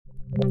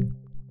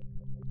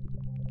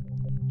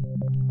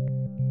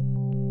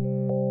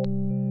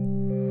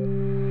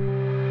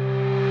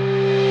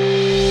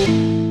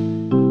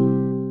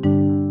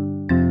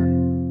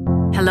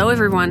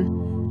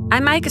everyone.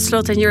 I'm Maaike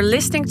Slot, and you're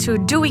listening to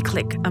Do We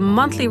Click, a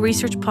monthly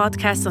research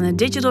podcast on the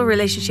digital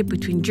relationship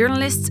between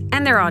journalists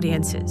and their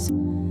audiences.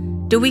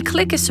 Do We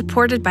Click is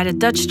supported by the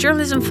Dutch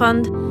Journalism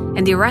Fund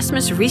and the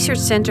Erasmus Research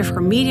Center for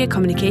Media,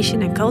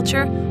 Communication and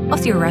Culture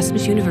of the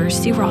Erasmus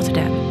University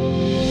Rotterdam.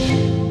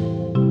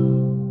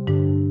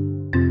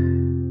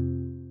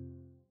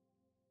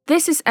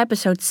 This is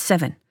episode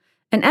 7,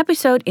 an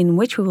episode in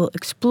which we will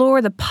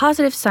explore the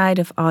positive side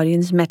of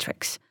audience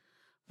metrics.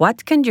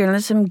 What can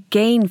journalism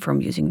gain from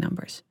using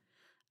numbers?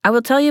 I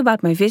will tell you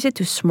about my visit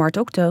to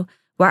SmartOcto,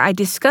 where I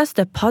discussed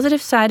the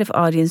positive side of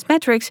audience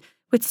metrics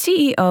with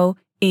CEO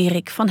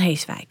Erik van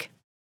Heeswijk.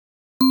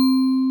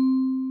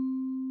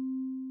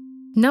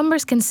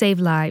 Numbers can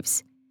save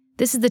lives.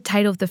 This is the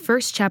title of the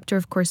first chapter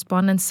of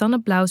correspondent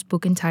Sanne Blauw's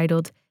book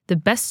entitled The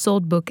Best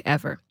Sold Book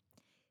Ever,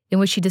 in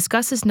which she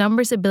discusses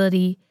numbers'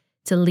 ability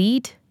to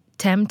lead,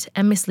 tempt,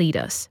 and mislead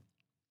us.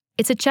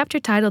 It's a chapter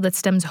title that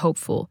stems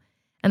hopeful,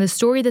 and the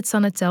story that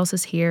Sanne tells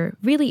us here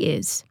really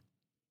is.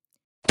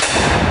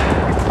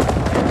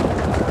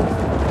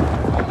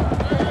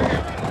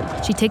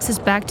 She takes us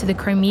back to the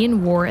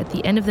Crimean War at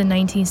the end of the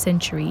 19th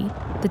century,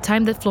 the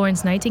time that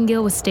Florence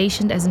Nightingale was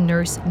stationed as a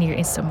nurse near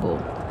Istanbul.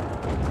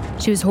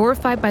 She was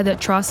horrified by the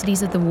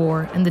atrocities of the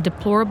war and the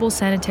deplorable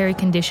sanitary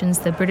conditions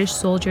that British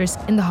soldiers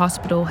in the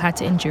hospital had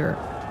to endure.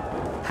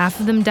 Half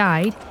of them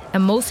died,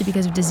 and mostly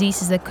because of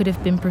diseases that could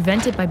have been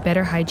prevented by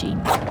better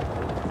hygiene.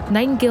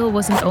 Nightingale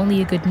wasn't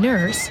only a good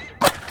nurse,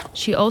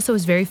 she also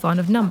was very fond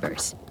of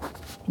numbers.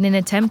 In an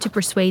attempt to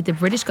persuade the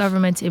British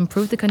government to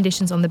improve the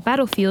conditions on the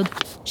battlefield,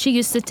 she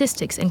used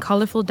statistics and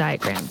colorful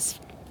diagrams.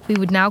 We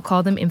would now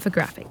call them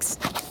infographics,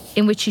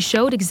 in which she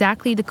showed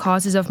exactly the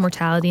causes of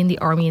mortality in the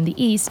army in the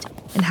East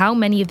and how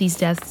many of these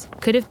deaths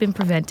could have been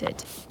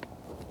prevented.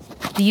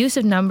 The use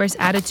of numbers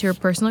added to her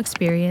personal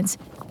experience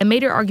and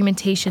made her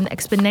argumentation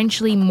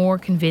exponentially more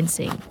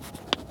convincing.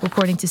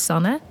 According to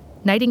Sanne,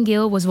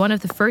 Nightingale was one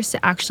of the first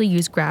to actually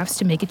use graphs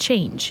to make a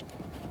change.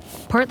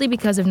 Partly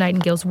because of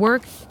Nightingale's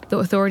work, the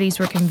authorities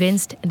were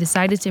convinced and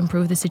decided to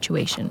improve the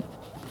situation.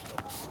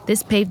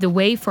 This paved the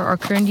way for our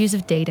current use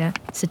of data,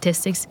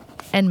 statistics,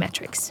 and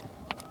metrics.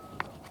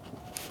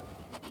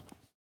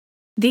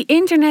 The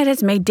internet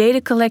has made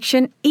data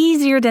collection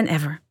easier than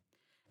ever.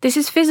 This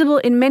is visible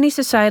in many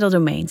societal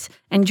domains,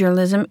 and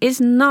journalism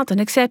is not an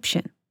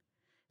exception.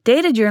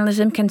 Data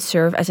journalism can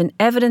serve as an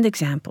evident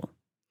example.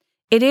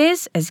 It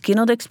is, as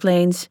Ginald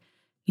explains,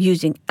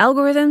 using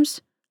algorithms,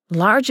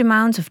 large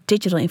amounts of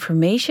digital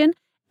information,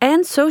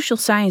 and social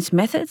science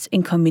methods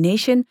in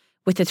combination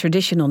with the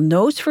traditional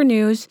nose for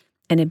news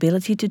and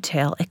ability to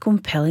tell a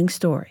compelling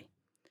story.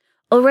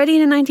 Already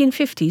in the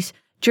 1950s,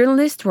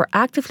 journalists were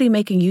actively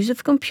making use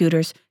of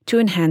computers to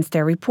enhance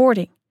their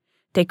reporting.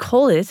 They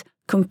call it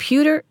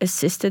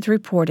computer-assisted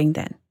reporting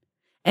then.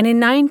 And in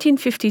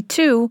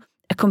 1952,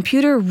 a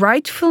computer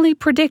rightfully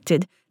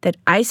predicted that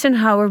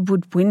Eisenhower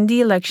would win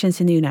the elections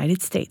in the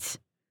United States.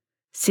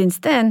 Since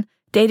then,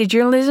 data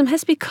journalism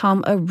has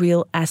become a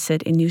real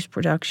asset in news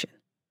production.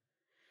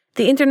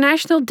 The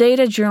International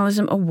Data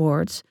Journalism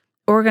Awards,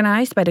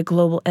 organized by the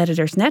Global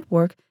Editors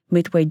Network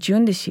midway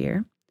June this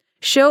year,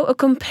 show a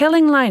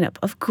compelling lineup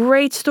of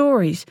great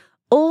stories,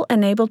 all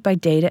enabled by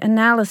data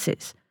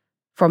analysis,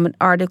 from an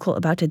article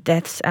about the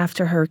deaths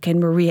after Hurricane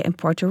Maria in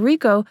Puerto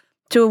Rico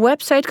to a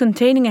website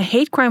containing a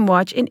hate crime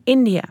watch in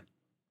India.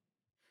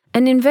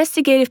 An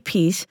investigative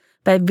piece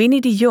by Winnie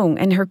de Jong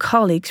and her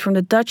colleagues from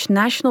the Dutch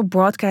national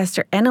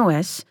broadcaster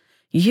NOS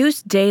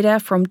used data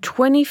from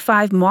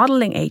 25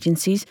 modeling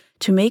agencies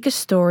to make a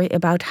story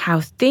about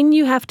how thin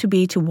you have to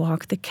be to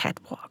walk the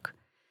catwalk.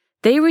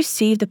 They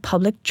received a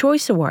Public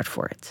Choice Award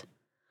for it.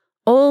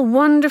 All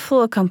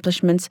wonderful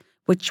accomplishments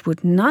which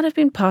would not have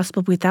been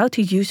possible without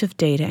the use of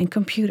data and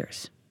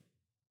computers.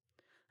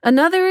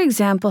 Another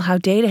example how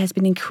data has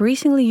been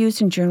increasingly used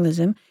in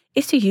journalism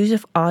is the use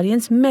of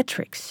audience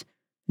metrics.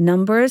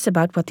 Numbers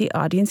about what the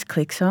audience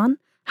clicks on,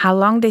 how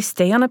long they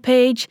stay on a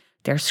page,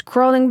 their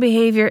scrolling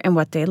behavior, and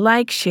what they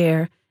like,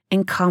 share,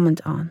 and comment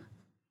on.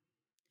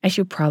 As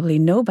you probably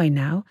know by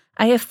now,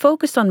 I have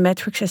focused on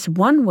metrics as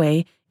one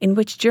way in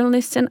which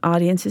journalists and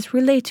audiences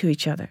relate to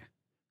each other.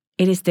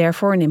 It is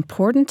therefore an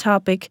important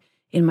topic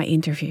in my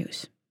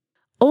interviews.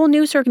 All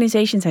news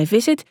organizations I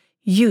visit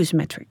use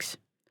metrics,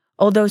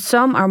 although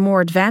some are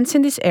more advanced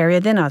in this area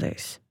than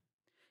others.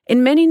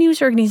 In many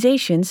news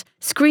organizations,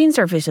 screens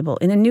are visible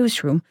in a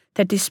newsroom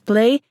that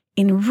display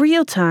in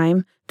real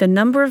time the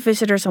number of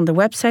visitors on the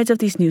websites of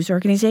these news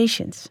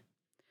organizations.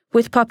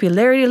 With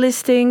popularity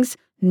listings,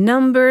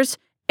 numbers,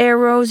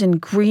 arrows in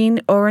green,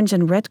 orange,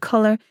 and red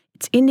color,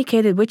 it's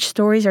indicated which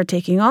stories are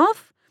taking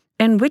off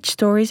and which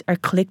stories are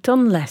clicked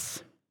on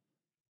less.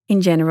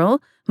 In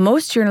general,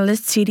 most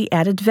journalists see the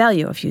added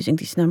value of using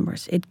these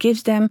numbers. It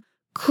gives them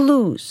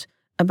clues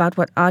about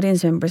what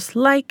audience members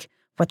like,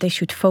 what they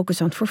should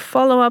focus on for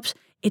follow-ups.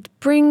 It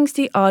brings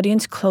the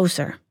audience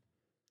closer.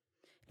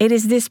 It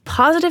is this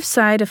positive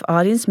side of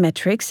audience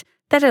metrics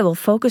that I will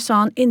focus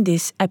on in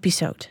this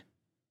episode.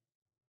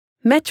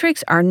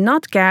 Metrics are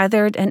not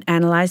gathered and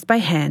analyzed by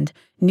hand.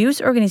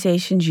 News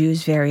organizations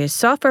use various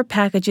software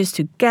packages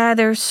to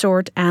gather,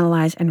 sort,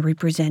 analyze, and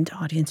represent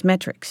audience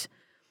metrics.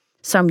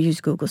 Some use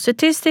Google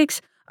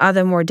Statistics,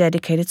 other more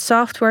dedicated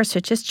software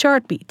such as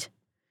Chartbeat.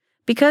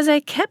 Because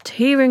I kept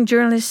hearing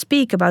journalists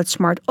speak about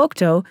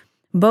SmartOcto,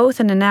 both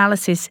an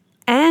analysis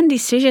and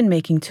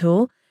decision-making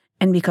tool,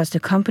 and because the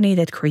company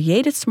that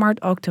created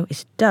SmartOcto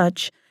is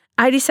Dutch,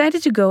 I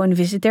decided to go and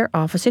visit their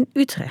office in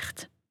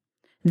Utrecht.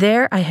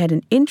 There I had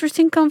an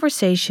interesting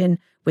conversation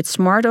with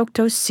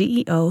SmartOcto's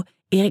CEO,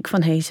 Erik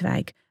van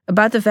Heeswijk,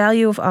 about the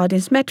value of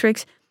audience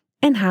metrics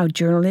and how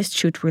journalists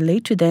should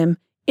relate to them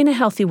in a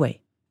healthy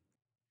way.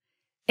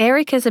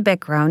 Erik has a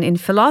background in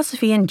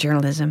philosophy and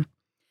journalism.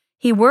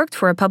 He worked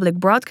for a public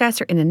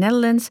broadcaster in the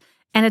Netherlands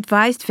and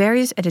advised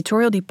various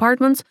editorial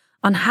departments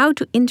on how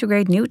to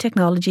integrate new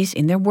technologies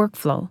in their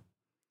workflow.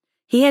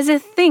 He has a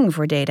thing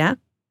for data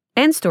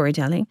and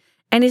storytelling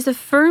and is a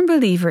firm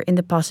believer in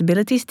the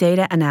possibilities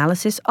data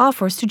analysis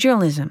offers to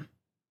journalism.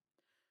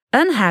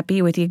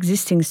 Unhappy with the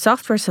existing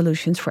software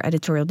solutions for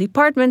editorial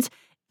departments,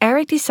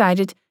 Erik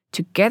decided,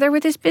 together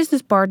with his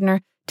business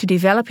partner, to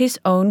develop his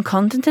own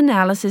content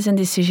analysis and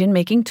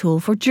decision-making tool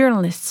for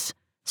journalists,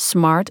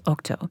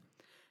 SmartOcto.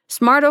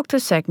 SmartOcto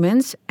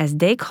segments, as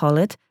they call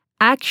it,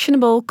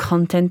 actionable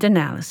content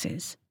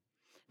analysis.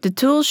 The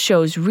tool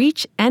shows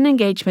reach and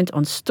engagement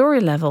on story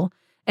level,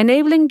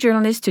 enabling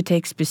journalists to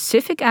take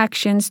specific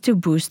actions to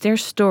boost their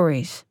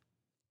stories.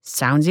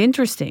 Sounds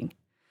interesting.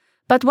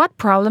 But what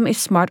problem is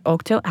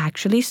SmartOcto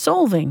actually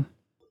solving?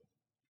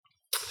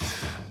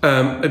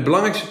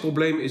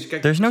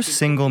 There's no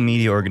single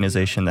media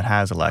organization that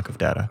has a lack of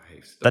data.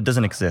 That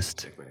doesn't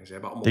exist.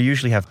 They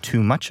usually have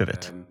too much of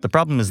it. The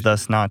problem is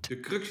thus not,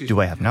 do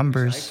I have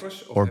numbers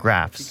or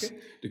graphs?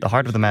 The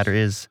heart of the matter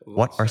is,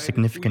 what are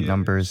significant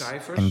numbers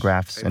and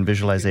graphs and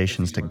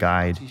visualizations to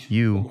guide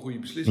you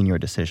in your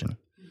decision?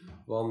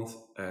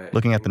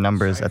 Looking at the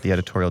numbers at the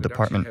editorial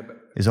department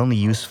is only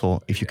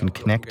useful if you can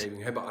connect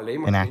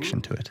an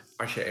action to it.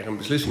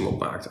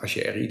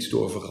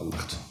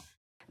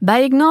 By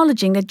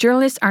acknowledging that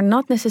journalists are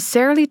not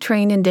necessarily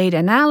trained in data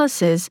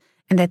analysis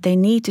and that they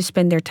need to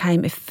spend their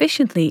time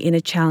efficiently in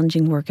a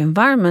challenging work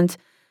environment,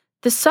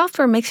 the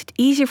software makes it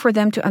easier for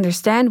them to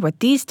understand what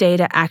these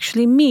data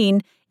actually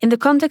mean in the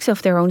context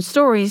of their own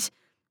stories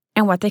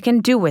and what they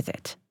can do with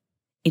it.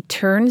 It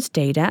turns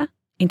data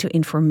into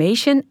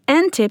information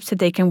and tips that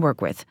they can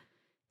work with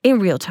in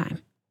real time.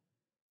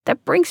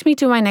 That brings me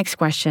to my next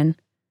question.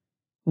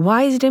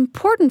 Why is it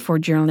important for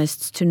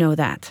journalists to know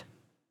that?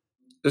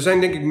 There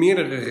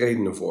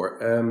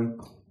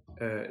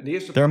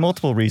are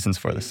multiple reasons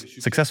for this.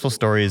 Successful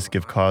stories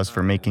give cause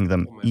for making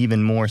them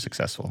even more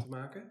successful.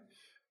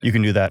 You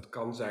can do that,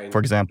 for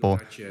example,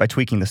 by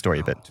tweaking the story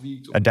a bit,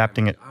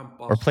 adapting it,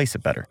 or place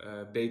it better.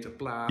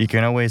 You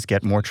can always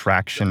get more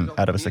traction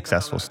out of a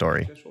successful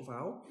story,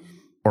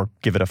 or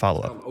give it a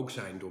follow-up.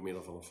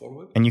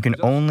 And you can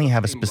only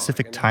have a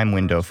specific time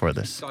window for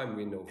this.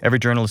 Every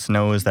journalist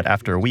knows that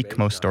after a week,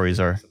 most stories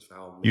are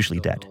usually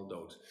dead.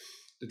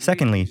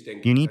 Secondly,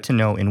 you need to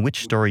know in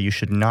which story you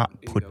should not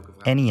put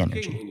any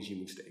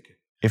energy.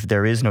 If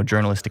there is no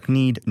journalistic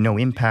need, no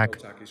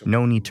impact,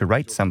 no need to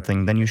write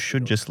something, then you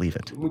should just leave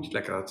it.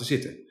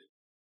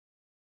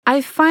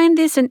 I find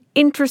this an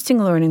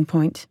interesting learning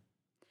point.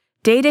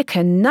 Data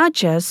can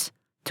nudge us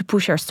to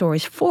push our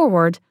stories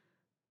forward,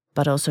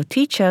 but also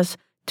teach us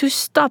to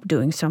stop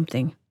doing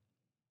something.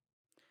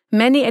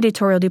 Many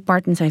editorial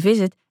departments I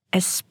visit,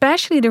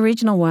 especially the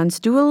regional ones,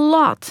 do a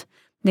lot.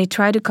 They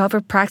try to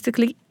cover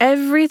practically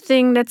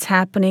everything that's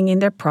happening in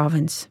their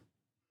province.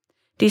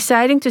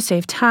 Deciding to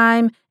save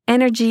time,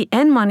 energy,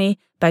 and money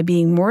by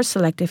being more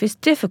selective is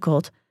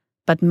difficult,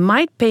 but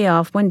might pay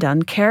off when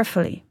done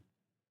carefully.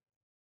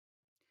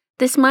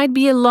 This might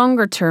be a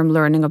longer-term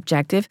learning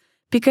objective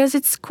because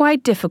it's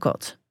quite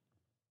difficult.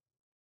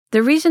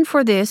 The reason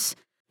for this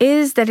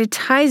is that it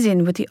ties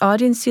in with the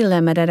audience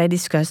dilemma that I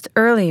discussed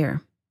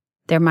earlier.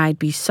 There might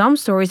be some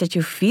stories that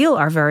you feel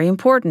are very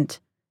important.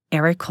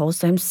 Erik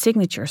calls them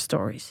signature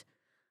stories,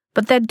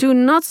 but that do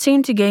not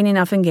seem to gain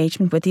enough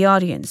engagement with the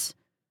audience.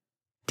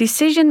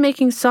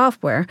 Decision-making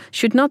software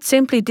should not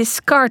simply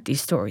discard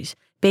these stories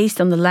based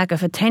on the lack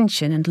of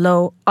attention and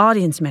low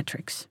audience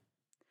metrics.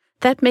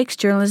 That makes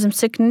journalism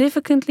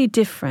significantly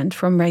different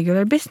from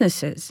regular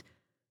businesses.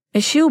 A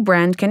shoe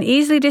brand can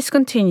easily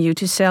discontinue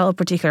to sell a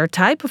particular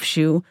type of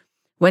shoe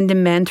when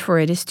demand for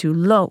it is too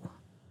low.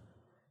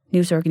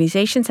 News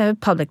organizations have a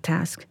public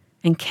task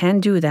and can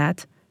do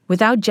that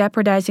without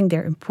jeopardizing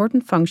their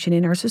important function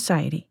in our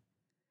society.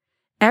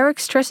 Erik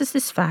stresses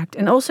this fact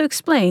and also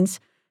explains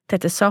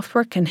that the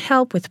software can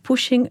help with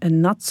pushing a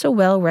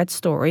not-so-well-read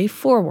story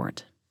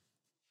forward.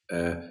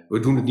 In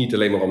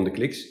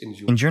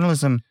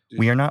journalism,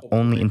 we are not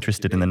only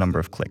interested in the number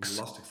of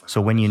clicks.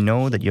 So when you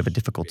know that you have a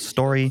difficult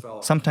story,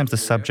 sometimes the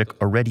subject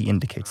already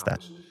indicates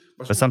that,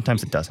 but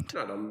sometimes it doesn't.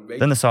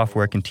 Then the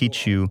software can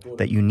teach you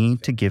that you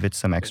need to give it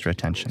some extra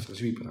attention.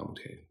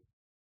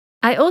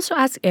 I also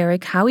asked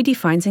Erik how he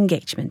defines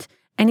engagement,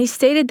 and he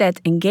stated that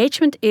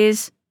engagement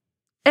is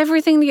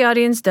everything the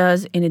audience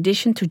does in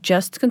addition to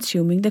just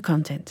consuming the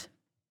content.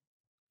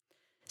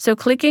 So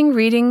clicking,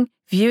 reading,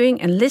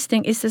 viewing, and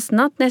listening is thus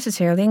not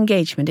necessarily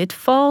engagement. It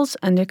falls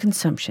under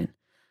consumption.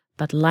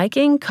 But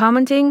liking,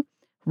 commenting,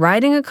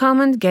 writing a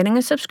comment, getting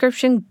a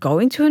subscription,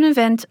 going to an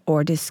event,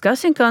 or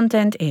discussing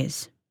content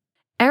is.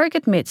 Eric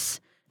admits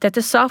that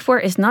the software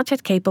is not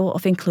yet capable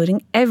of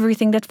including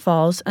everything that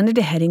falls under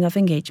the heading of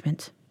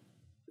engagement.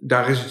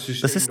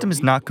 The system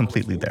is not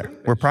completely there.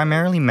 We're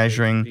primarily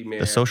measuring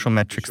the social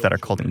metrics that are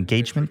called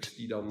engagement,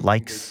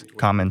 likes,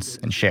 comments,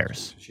 and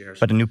shares.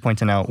 But Anoop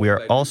pointed out, we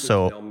are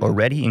also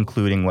already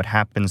including what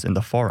happens in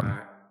the forum.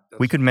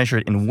 We could measure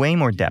it in way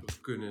more depth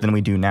than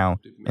we do now,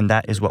 and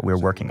that is what we're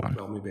working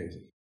on.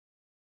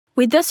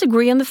 We thus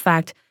agree on the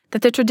fact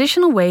that the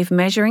traditional way of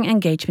measuring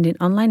engagement in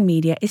online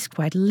media is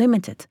quite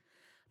limited.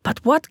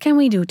 But what can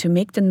we do to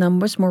make the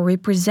numbers more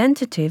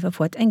representative of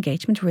what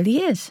engagement really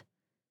is?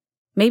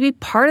 Maybe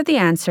part of the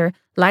answer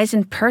lies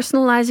in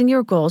personalizing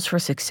your goals for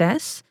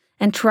success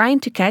and trying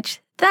to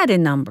catch that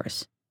in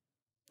numbers.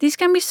 These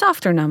can be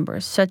softer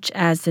numbers, such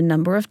as the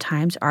number of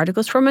times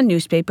articles from a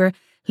newspaper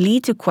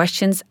lead to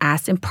questions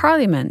asked in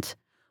Parliament,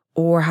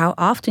 or how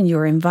often you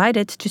are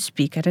invited to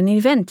speak at an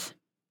event.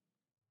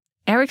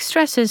 Eric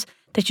stresses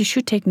that you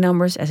should take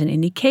numbers as an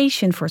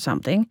indication for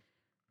something,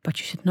 but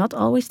you should not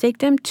always take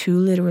them too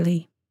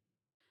literally.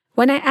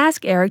 When I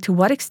ask Eric to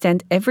what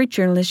extent every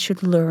journalist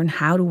should learn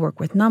how to work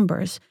with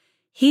numbers,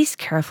 he's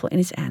careful in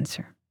his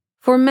answer.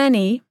 For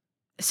many,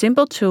 a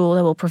simple tool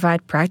that will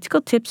provide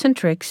practical tips and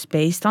tricks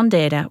based on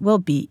data will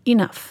be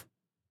enough.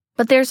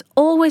 But there's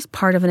always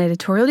part of an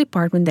editorial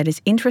department that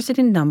is interested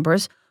in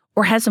numbers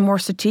or has a more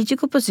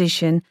strategical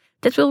position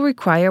that will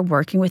require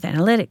working with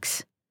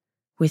analytics.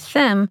 With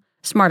them,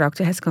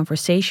 SmartDoctor has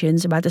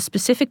conversations about the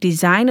specific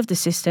design of the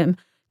system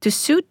to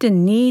suit the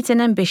needs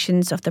and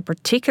ambitions of the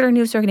particular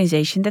news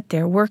organization that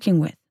they're working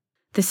with.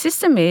 The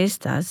system is,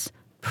 thus,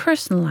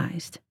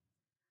 personalized.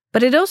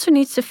 But it also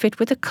needs to fit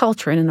with the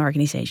culture in an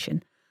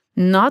organization.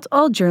 Not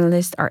all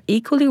journalists are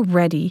equally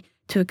ready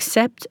to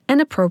accept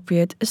and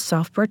appropriate a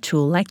software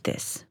tool like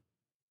this.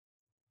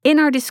 In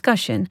our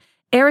discussion,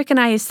 Eric and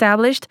I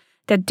established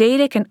that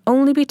data can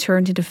only be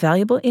turned into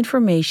valuable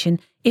information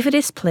if it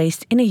is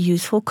placed in a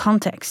useful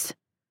context.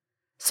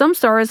 Some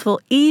stories will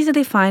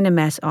easily find a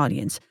mass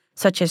audience,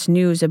 such as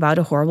news about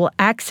a horrible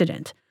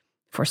accident.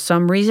 For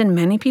some reason,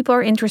 many people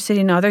are interested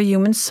in other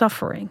humans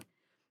suffering.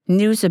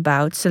 News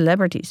about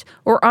celebrities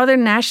or other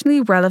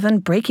nationally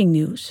relevant breaking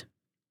news.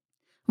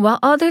 While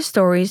other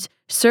stories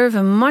serve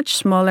a much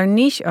smaller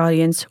niche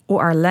audience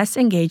or are less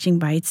engaging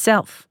by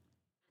itself.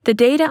 The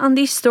data on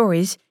these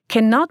stories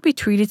cannot be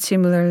treated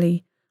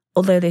similarly,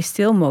 although they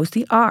still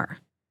mostly are.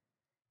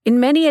 In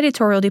many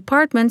editorial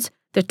departments,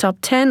 the top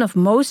 10 of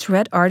most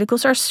read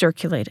articles are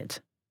circulated.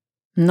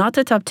 Not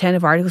the top 10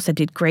 of articles that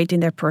did great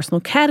in their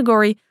personal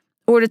category,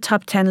 or the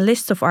top 10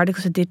 lists of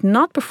articles that did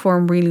not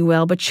perform really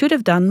well but should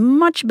have done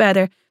much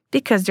better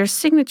because they're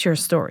signature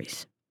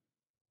stories.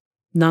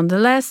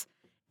 Nonetheless,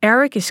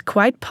 Eric is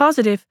quite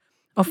positive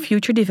of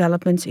future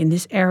developments in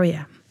this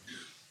area.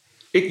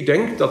 I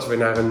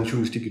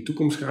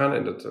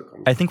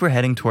think we're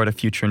heading toward a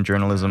future in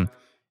journalism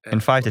in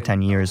 5 to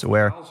 10 years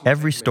where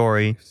every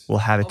story will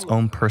have its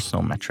own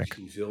personal metric.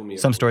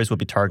 Some stories will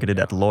be targeted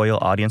at loyal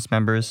audience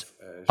members,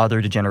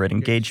 other to generate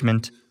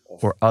engagement,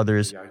 or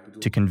others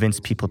to convince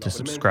people to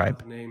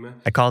subscribe.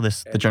 I call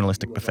this the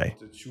journalistic buffet.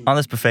 On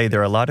this buffet, there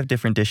are a lot of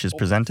different dishes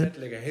presented,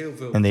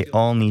 and they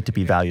all need to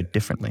be valued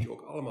differently.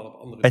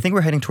 I think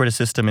we're heading toward a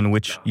system in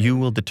which you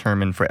will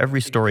determine for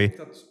every story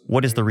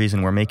what is the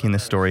reason we're making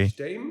this story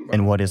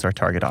and what is our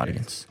target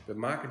audience.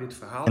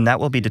 And that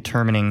will be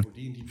determining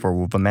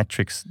for the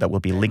metrics that will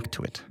be linked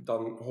to it.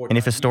 And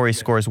if a story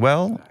scores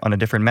well on a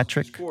different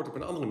metric,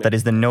 that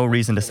is then no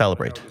reason to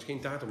celebrate,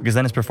 because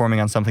then it's performing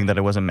on something that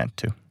it wasn't meant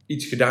to.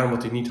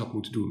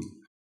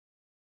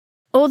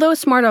 Although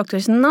SmartDoctor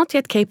is not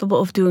yet capable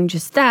of doing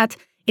just that,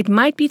 it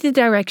might be the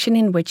direction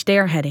in which they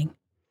are heading.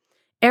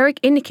 Eric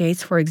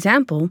indicates, for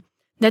example,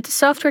 that the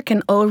software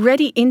can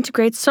already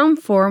integrate some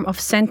form of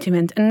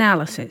sentiment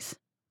analysis.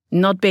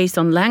 Not based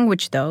on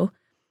language though,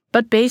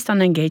 but based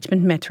on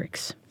engagement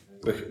metrics.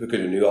 We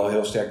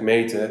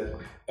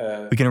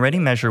can already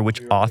measure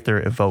which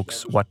author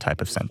evokes what type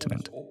of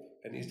sentiment,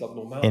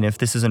 and if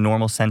this is a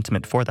normal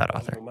sentiment for that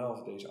author.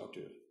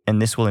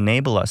 And this will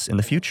enable us in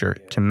the future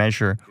to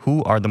measure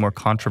who are the more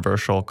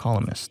controversial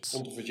columnists.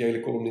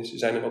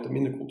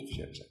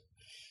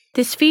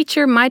 This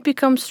feature might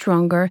become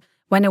stronger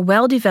when a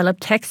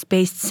well-developed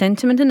text-based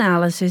sentiment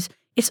analysis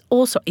is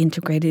also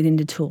integrated in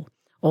the tool,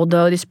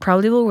 although this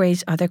probably will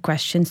raise other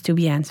questions to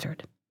be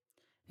answered.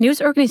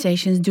 News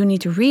organizations do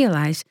need to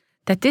realize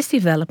that this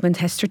development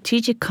has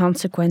strategic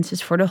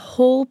consequences for the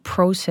whole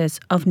process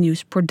of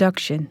news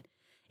production.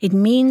 It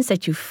means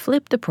that you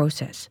flip the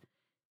process.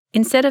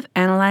 Instead of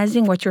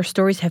analyzing what your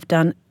stories have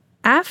done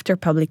after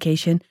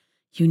publication,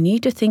 you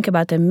need to think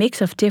about the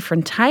mix of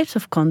different types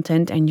of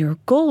content and your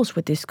goals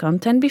with this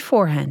content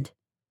beforehand.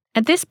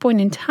 At this point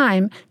in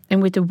time,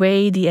 and with the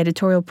way the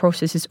editorial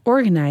process is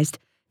organized,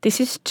 This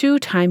is too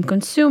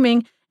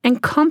time-consuming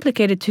and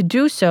complicated to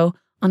do so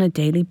on a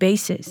daily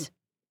basis.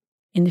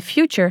 In the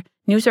future,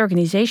 news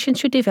organizations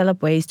should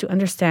develop ways to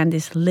understand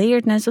this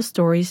layeredness of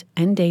stories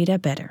and data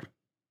better.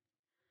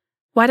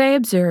 What I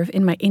observe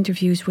in my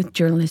interviews with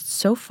journalists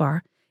so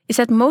far is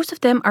that most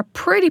of them are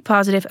pretty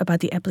positive about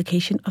the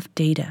application of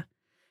data.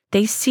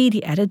 They see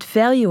the added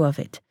value of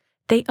it.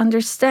 They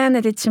understand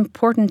that it's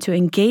important to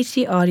engage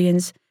the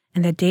audience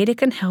and that data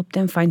can help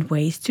them find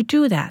ways to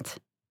do that.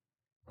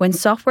 When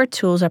software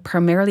tools are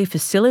primarily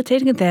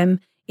facilitating them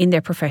in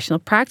their professional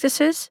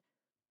practices,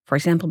 for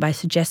example by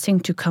suggesting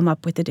to come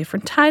up with a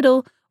different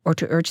title or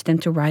to urge them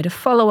to write a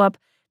follow-up,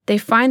 they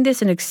find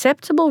this an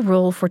acceptable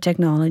role for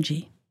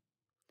technology.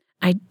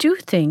 I do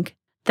think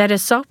that a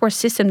software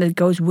system that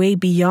goes way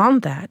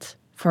beyond that,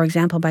 for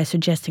example by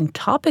suggesting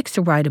topics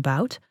to write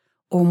about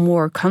or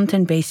more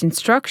content-based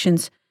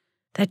instructions,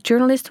 that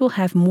journalists will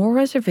have more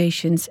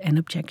reservations and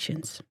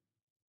objections.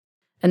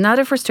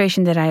 Another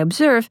frustration that I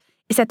observe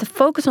is that the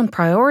focus on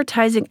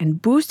prioritizing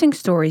and boosting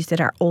stories that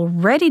are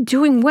already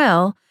doing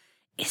well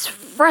is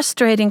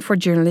frustrating for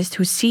journalists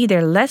who see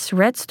their less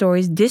read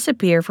stories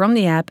disappear from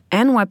the app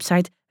and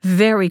website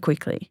very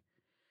quickly.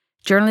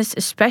 Journalists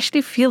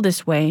especially feel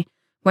this way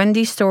when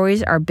these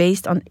stories are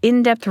based on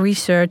in-depth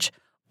research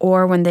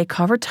or when they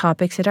cover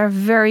topics that are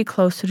very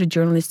close to the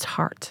journalist's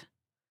heart.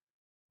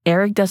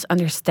 Eric does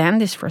understand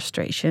this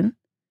frustration.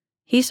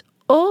 He's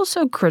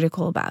also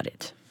critical about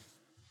it.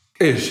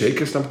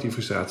 Zeker snap ik die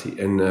frustratie.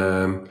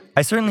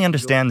 I certainly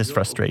understand this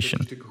frustration.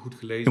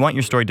 You want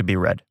your story to be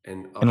read.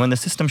 And when the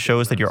system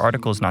shows that your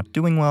article is not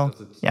doing well,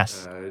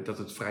 yes,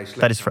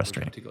 that is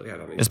frustrating.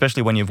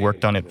 Especially when you've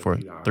worked on it for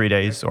 3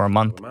 days or a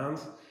month.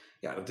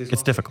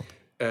 It's difficult.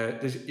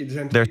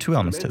 There are two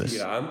elements to this.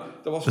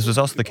 This was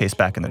also the case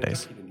back in the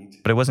days,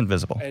 but it wasn't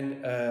visible.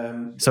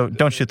 So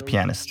don't shoot the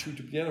pianist.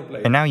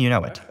 And now you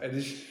know it.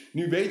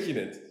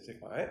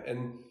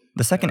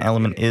 The second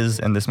element is,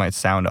 and this might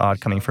sound odd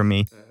coming from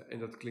me,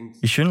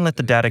 you shouldn't let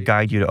the data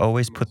guide you to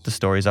always put the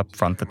stories up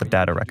front that the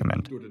data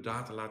recommend.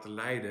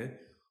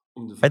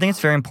 I think it's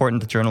very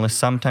important that journalists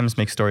sometimes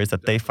make stories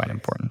that they find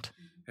important.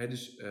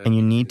 And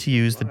you need to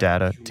use the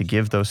data to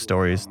give those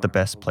stories the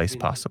best place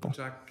possible.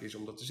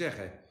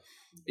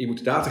 Je moet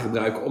de data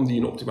gebruiken om die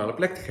een optimale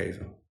plek te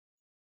geven.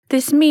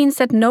 This means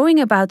that knowing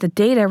about the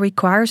data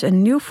requires a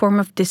new form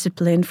of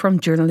discipline from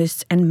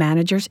journalists and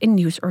managers in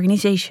news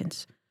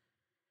organizations.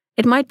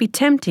 It might be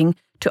tempting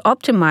to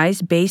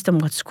optimize based on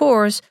what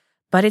scores,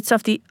 but it's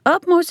of the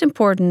utmost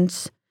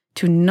importance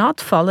to not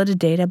follow the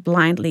data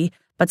blindly,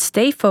 but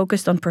stay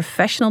focused on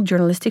professional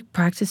journalistic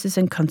practices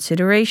and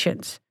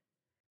considerations.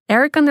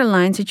 Eric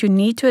underlines that you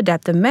need to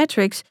adapt the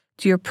metrics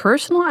to your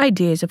personal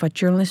ideas of what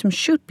journalism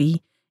should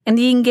be and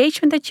the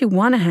engagement that you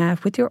want to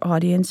have with your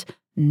audience,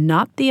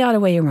 not the other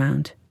way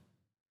around.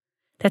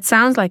 That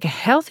sounds like a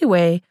healthy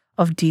way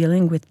of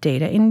dealing with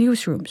data in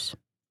newsrooms.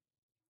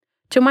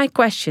 To my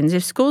questions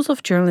if schools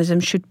of journalism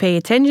should pay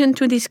attention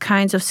to these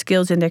kinds of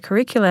skills in their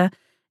curricula,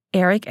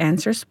 Eric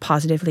answers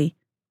positively.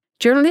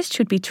 Journalists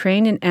should be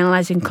trained in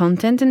analyzing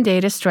content and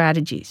data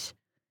strategies.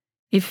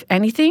 If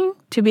anything,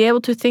 to be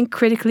able to think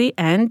critically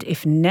and,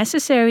 if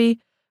necessary,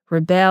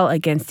 rebel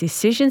against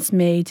decisions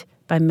made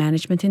by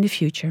management in the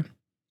future.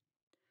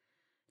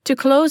 To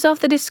close off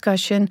the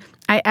discussion,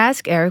 I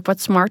ask Eric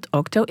what Smart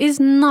Octo is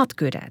not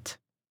good at.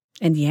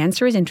 And the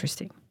answer is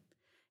interesting.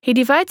 He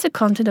divides the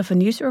content of a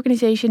news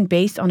organization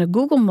based on a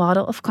Google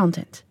model of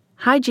content: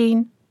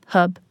 hygiene,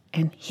 hub,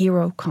 and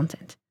hero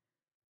content.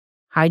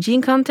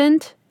 Hygiene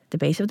content, the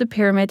base of the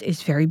pyramid,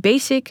 is very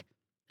basic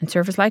and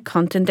service-like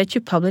content that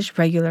you publish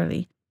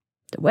regularly.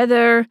 The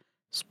weather,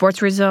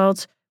 sports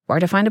results, where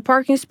to find a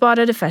parking spot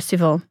at a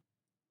festival.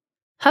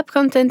 Hub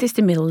content is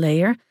the middle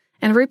layer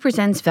and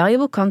represents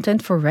valuable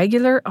content for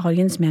regular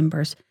audience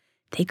members.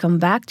 They come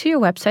back to your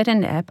website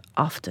and app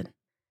often.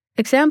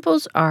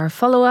 Examples are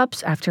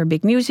follow-ups after a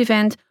big news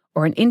event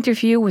or an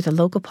interview with a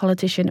local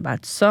politician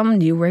about some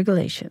new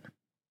regulation.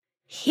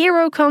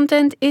 Hero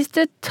content is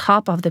the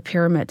top of the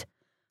pyramid.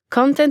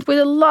 Content with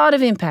a lot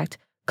of impact,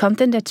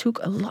 content that took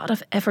a lot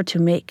of effort to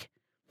make,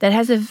 that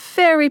has a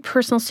very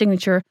personal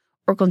signature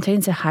or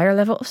contains a higher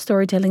level of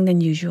storytelling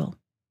than usual.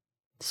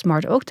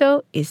 Smart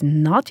Octo is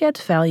not yet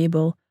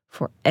valuable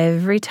for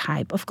every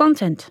type of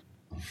content.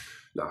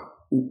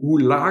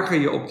 Hoe lager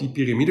je op die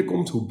piramide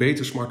komt, hoe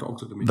beter Smart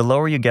Octo ermee. The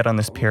lower you get on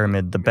this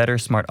pyramid, the better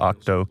Smart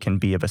Octo can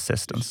be of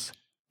assistance,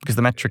 because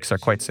the metrics are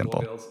quite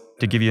simple.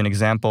 To give you an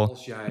example,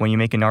 when you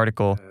make an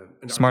article,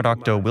 Smart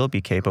Octo will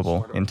be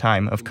capable, in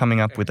time, of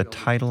coming up with a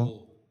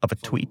title of a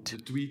tweet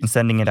and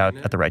sending it out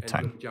at the right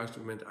time.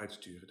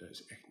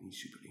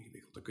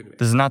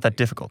 This is not that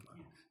difficult.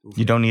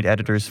 You don't need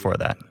editors for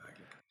that.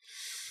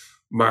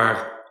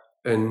 Maar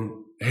een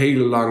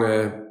hele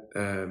lange...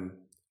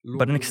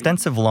 But an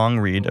extensive long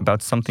read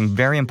about something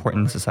very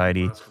important in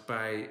society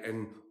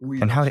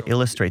and how to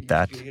illustrate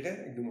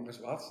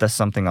that's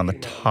something on the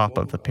top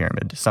of the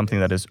pyramid, something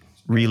that is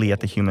really at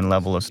the human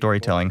level of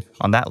storytelling.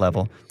 On that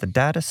level, the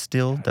data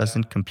still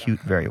doesn't compute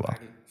very well.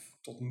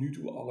 Tot nu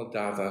toe alle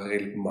data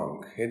redelijk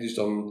mank. Dus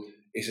dan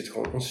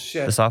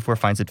The software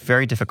finds it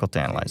very difficult to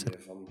analyze it.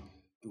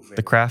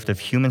 The craft of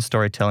human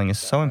storytelling is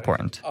so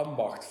important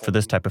for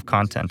this type of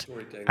content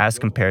as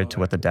compared to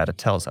what the data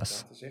tells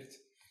us.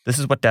 This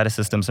is what data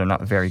systems are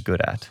not very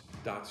good at.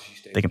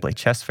 They can play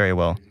chess very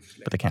well,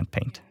 but they can't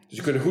paint.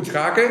 Ze kunnen goed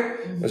schaken,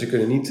 maar ze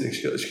kunnen niet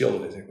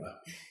schilderen, zeg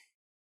maar.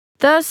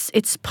 Thus,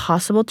 it's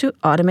possible to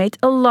automate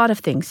a lot of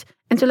things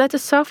and to let the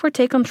software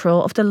take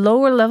control of the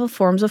lower level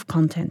forms of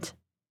content.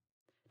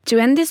 To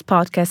end this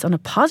podcast on a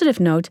positive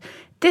note,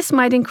 this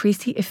might increase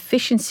the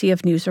efficiency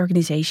of news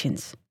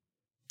organizations.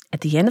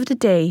 At the end of the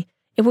day,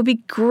 it would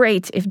be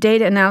great if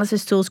data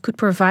analysis tools could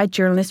provide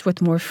journalists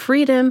with more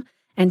freedom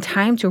and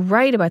time to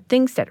write about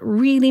things that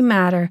really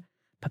matter.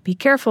 But be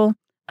careful,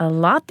 a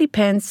lot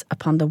depends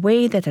upon the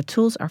way that the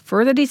tools are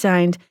further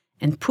designed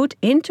and put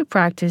into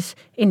practice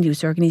in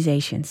news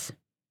organizations.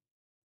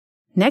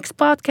 Next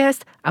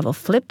podcast, I will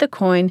flip the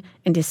coin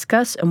and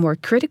discuss a more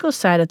critical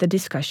side of the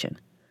discussion: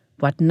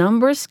 what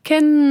numbers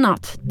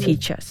cannot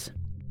teach us.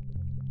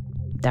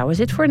 That was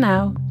it for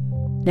now.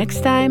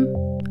 Next time,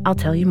 I'll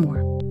tell you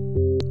more.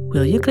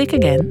 Will you click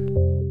again?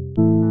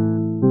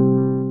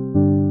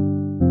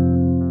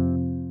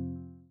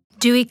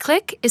 Do We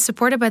Click is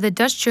supported by the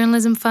Dutch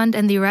Journalism Fund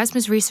and the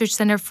Erasmus Research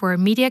Center for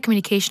Media,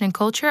 Communication and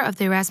Culture of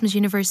the Erasmus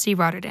University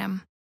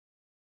Rotterdam.